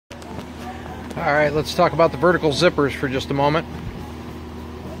Alright, let's talk about the vertical zippers for just a moment.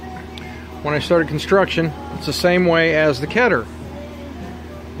 When I started construction, it's the same way as the Ketter,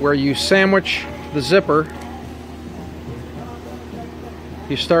 where you sandwich the zipper.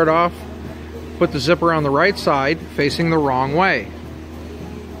 You start off, put the zipper on the right side, facing the wrong way.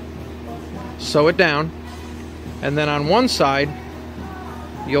 Sew it down, and then on one side,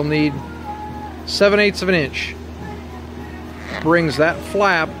 you'll need 7/8 of an inch. Brings that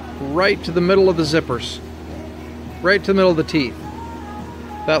flap right to the middle of the zippers, right to the middle of the teeth.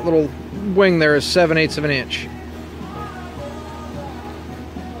 That little wing there is 7/8 of an inch.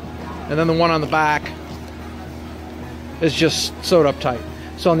 And then the one on the back is just sewed up tight.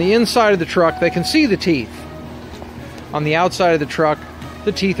 So on the inside of the truck, they can see the teeth. On the outside of the truck,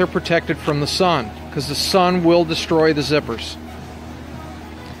 the teeth are protected from the sun, because the sun will destroy the zippers.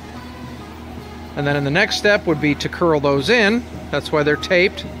 And then in the next step would be to curl those in. That's why they're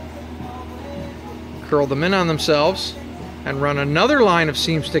taped. Curl them in on themselves and run another line of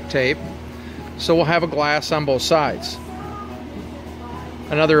seam stick tape, so we'll have a glass on both sides.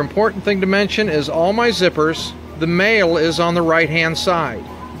 Another important thing to mention is all my zippers, the male is on the right hand side.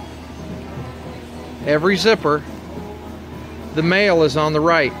 Every zipper, the male is on the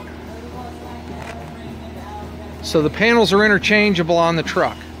right. So the panels are interchangeable on the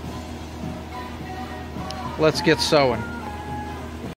truck. Let's get sewing.